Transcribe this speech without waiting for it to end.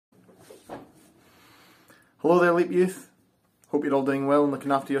Hello there, Leap Youth. Hope you're all doing well and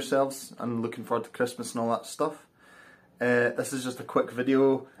looking after yourselves and looking forward to Christmas and all that stuff. This is just a quick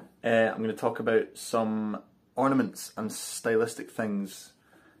video. I'm going to talk about some ornaments and stylistic things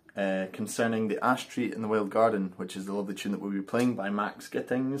concerning the Ash Tree in the Wild Garden, which is the lovely tune that we'll be playing by Max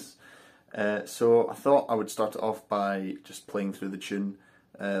Gittings. So I thought I would start it off by just playing through the tune,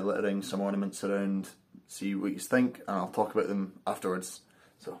 littering some ornaments around, see what you think, and I'll talk about them afterwards.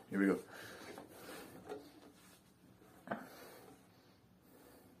 So here we go.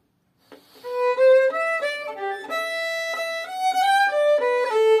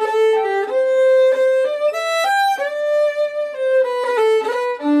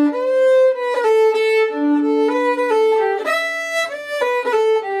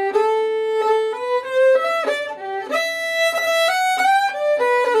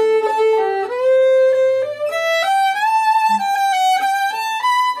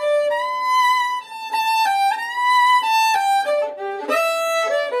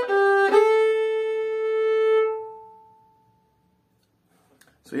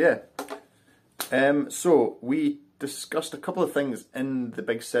 So yeah, so we discussed a couple of things in the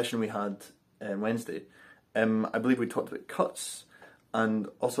big session we had Wednesday. I believe we talked about cuts and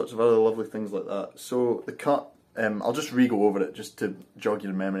all sorts of other lovely things like that. So the cut, I'll just re-go over it just to jog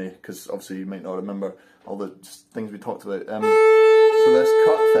your memory, because obviously you might not remember all the things we talked about. So this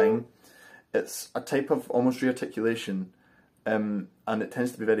cut thing, it's a type of almost rearticulation, and it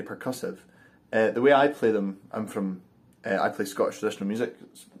tends to be very percussive. The way I play them, I play Scottish traditional music,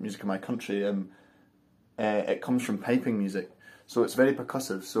 it's music of my country. It comes from piping music, so it's very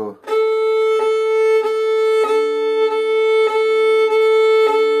percussive. So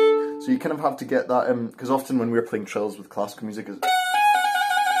you kind of have to get that, because often when we're playing trills with classical music,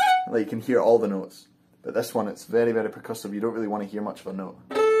 like you can hear all the notes, but this one, it's very, very percussive. You don't really want to hear much of a note.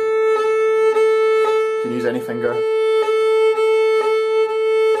 You can use any finger.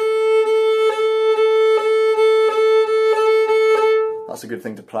 That's a good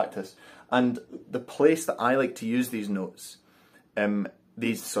thing to practice. And the place that I like to use these notes,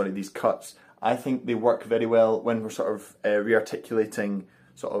 these cuts, I think they work very well when we're sort of rearticulating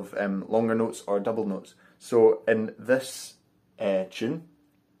sort of longer notes or double notes. So in this tune,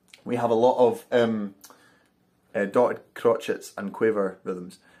 we have a lot of dotted crotchets and quaver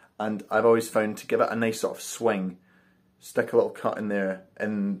rhythms, and I've always found to give it a nice sort of swing, stick a little cut in there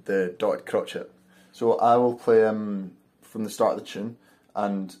in the dotted crotchet. So I will play from the start of the tune,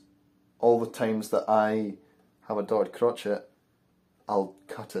 and all the times that I have a dotted crotchet, I'll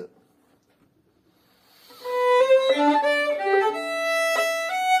cut it.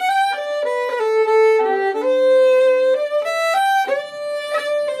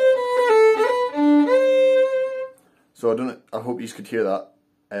 So I hope you could hear that.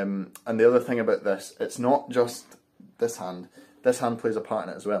 And the other thing about this, it's not just this hand. This hand plays a part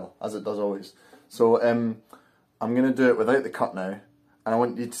in it as well, as it does always. So I'm going to do it without the cut now, and I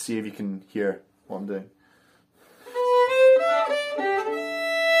want you to see if you can hear what I'm doing.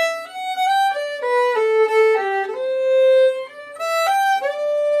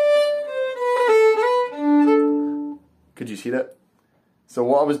 Could you see that? So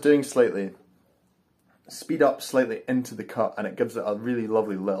what I was doing slightly, speed up slightly into the cut, and it gives it a really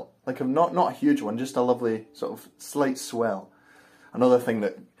lovely lilt. Like not a huge one, just a lovely sort of slight swell. Another thing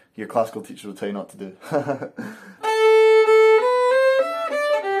that your classical teacher will tell you not to do.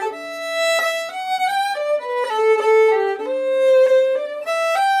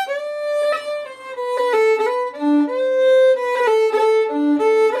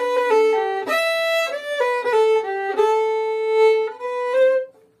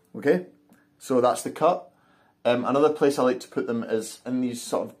 Okay, so that's the cut. Another place I like to put them is in these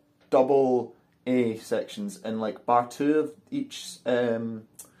sort of double A sections in like bar 2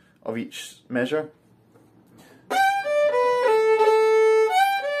 of each measure.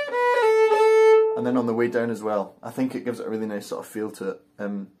 And then on the way down as well. I think it gives it a really nice sort of feel to it.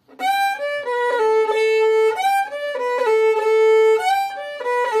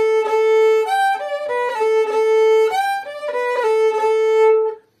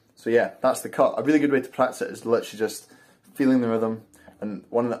 So yeah, that's the cut. A really good way to practice it is literally just feeling the rhythm. And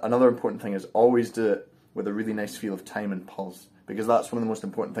another important thing is always do it with a really nice feel of time and pulse, because that's one of the most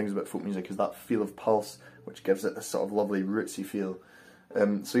important things about folk music, is that feel of pulse, which gives it this sort of lovely rootsy feel.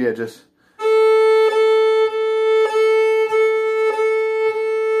 So yeah, just...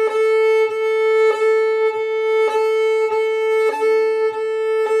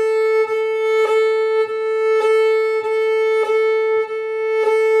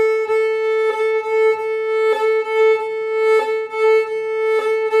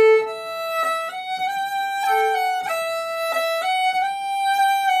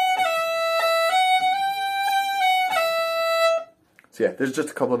 So yeah, there's just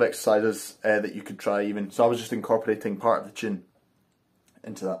a couple of exercises that you could try even. So I was just incorporating part of the tune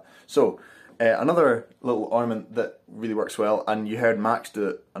into that. So another little ornament that really works well, and you heard Max do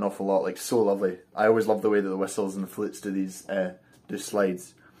it an awful lot, like so lovely. I always love the way that the whistles and the flutes do these do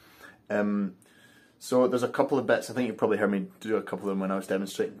slides. So there's a couple of bits, I think you probably heard me do a couple of them when I was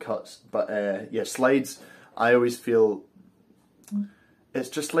demonstrating cuts, but yeah, slides, I always feel it's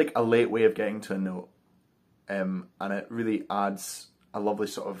just like a late way of getting to a note. And it really adds a lovely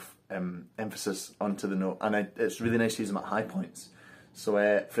sort of emphasis onto the note, and it's really nice to use them at high points. So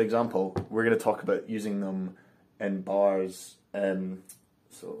for example, we're going to talk about using them in bars,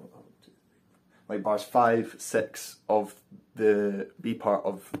 so like bars 5, 6 of the B part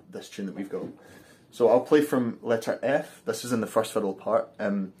of this tune that we've got. So I'll play from letter F. This is in the first fiddle part,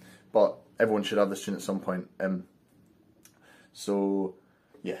 but everyone should have this tune at some point. So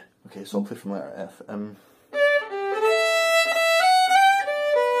yeah, okay, so I'll play from letter F.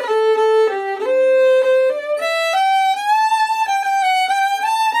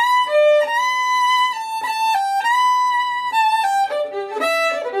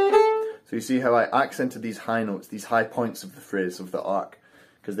 So you see how I accented these high notes, these high points of the phrase, of the arc,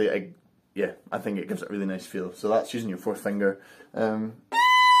 because yeah, I think it gives it a really nice feel. So that's using your fourth finger.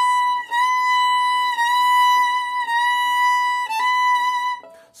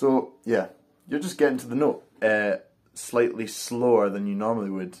 So yeah, you're just getting to the note slightly slower than you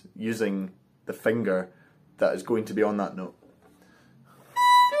normally would, using the finger that is going to be on that note.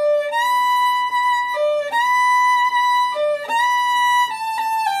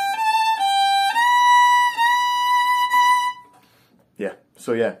 Yeah,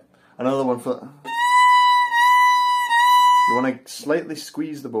 so yeah, another one for... You want to slightly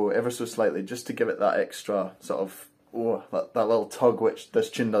squeeze the bow, ever so slightly, just to give it that extra sort of, oh, that little tug, which this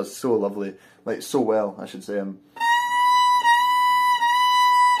tune does so lovely, like so well, I should say.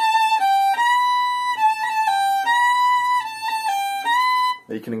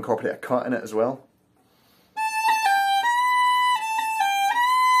 You can incorporate a cut in it as well.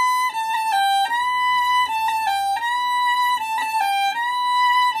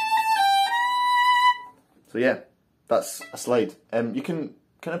 So yeah, that's a slide. You can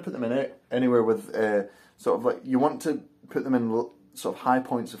kind of put them in anywhere with sort of like, you want to put them in sort of high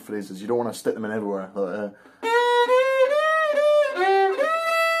points of phrases. You don't want to stick them in everywhere.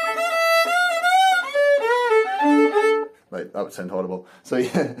 Like, that would sound horrible. So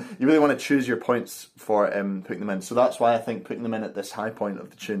yeah, you really want to choose your points for putting them in. So that's why I think putting them in at this high point of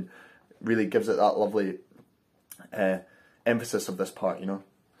the tune really gives it that lovely emphasis of this part, you know.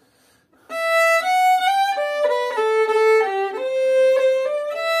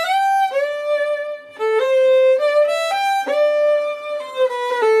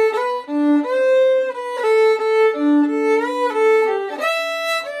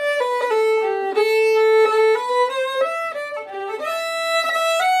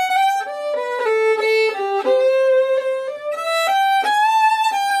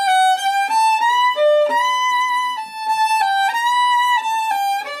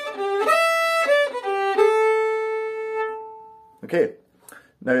 Okay,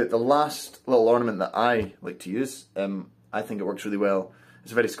 now the last little ornament that I like to use, I think it works really well.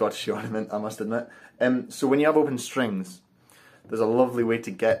 It's a very Scottish ornament, I must admit. So when you have open strings, there's a lovely way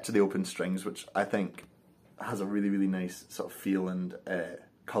to get to the open strings, which I think has a really, really nice sort of feel and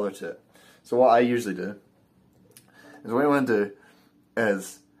colour to it. So what I usually do is, what I want to do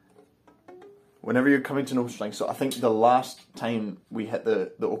is, whenever you're coming to an open string, so I think the last time we hit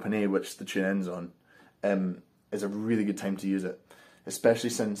the open A, which the tune ends on, is a really good time to use it, especially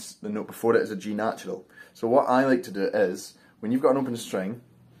since the note before it is a G natural. So what I like to do is, when you've got an open string,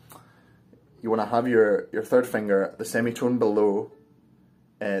 you want to have your third finger the semitone below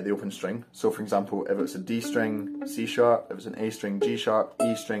the open string. So for example, if it's a D string, C sharp, if it's an A string, G sharp,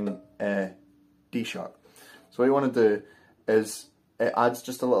 E string, D sharp. So what you want to do is, it adds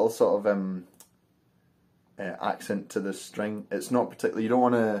just a little sort of accent to the string. It's not particularly, you don't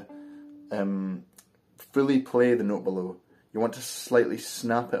want to fully play the note below. You want to slightly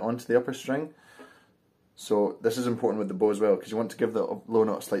snap it onto the upper string. So this is important with the bow as well, because you want to give the low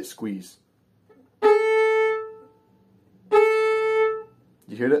note a slight squeeze.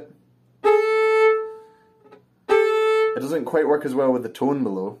 You hear it? It doesn't quite work as well with the tone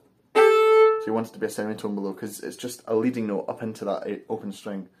below, so you want it to be a semitone below, because it's just a leading note up into that open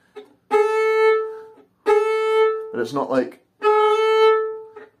string. But it's not like,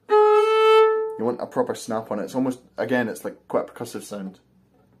 you want a proper snap on it. It's almost, again, it's like quite a percussive sound.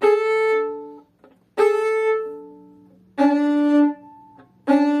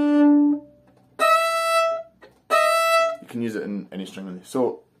 You can use it in any string really.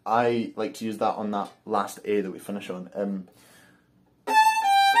 So I like to use that on that last A that we finish on.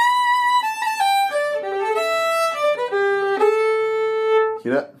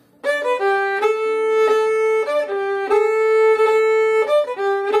 Hear it?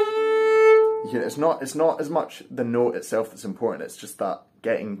 You hear it? It's not as much the note itself that's important, it's just that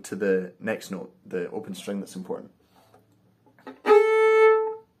getting to the next note, the open string, that's important.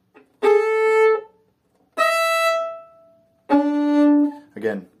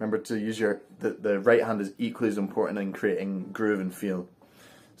 Again, remember to use the right hand is equally as important in creating groove and feel.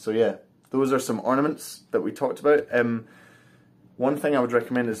 So yeah, those are some ornaments that we talked about. One thing I would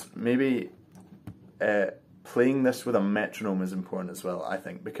recommend is maybe playing this with a metronome is important as well, I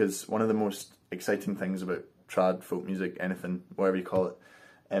think, because one of the most exciting things about trad, folk music, anything, whatever you call it,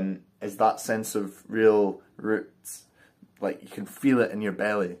 is that sense of real roots. Like, you can feel it in your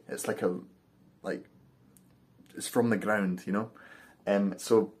belly. It's like it's from the ground, you know?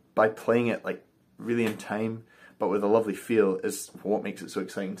 So by playing it like really in time, but with a lovely feel, is what makes it so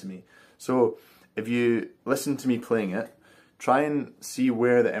exciting to me. So if you listen to me playing it, try and see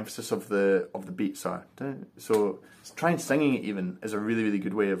where the emphasis of the beats are. So try and singing it even is a really, really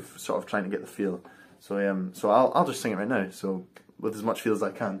good way of sort of trying to get the feel. So I'll just sing it right now. So with as much feel as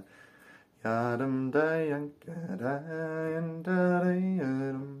I can.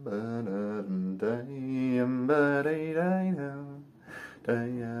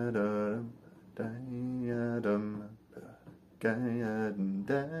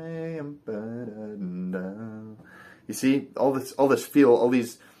 You see, all this feel, all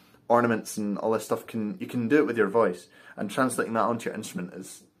these ornaments and all this stuff, you can do it with your voice, and translating that onto your instrument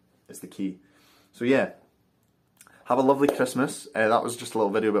is the key. So yeah, have a lovely Christmas. That was just a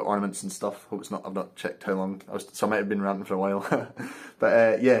little video about ornaments and stuff. Hope it's not, I've not checked how long, so I might have been ranting for a while.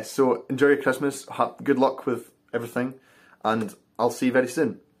 But yeah, so enjoy your Christmas, good luck with everything, and I'll see you very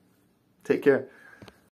soon. Take care.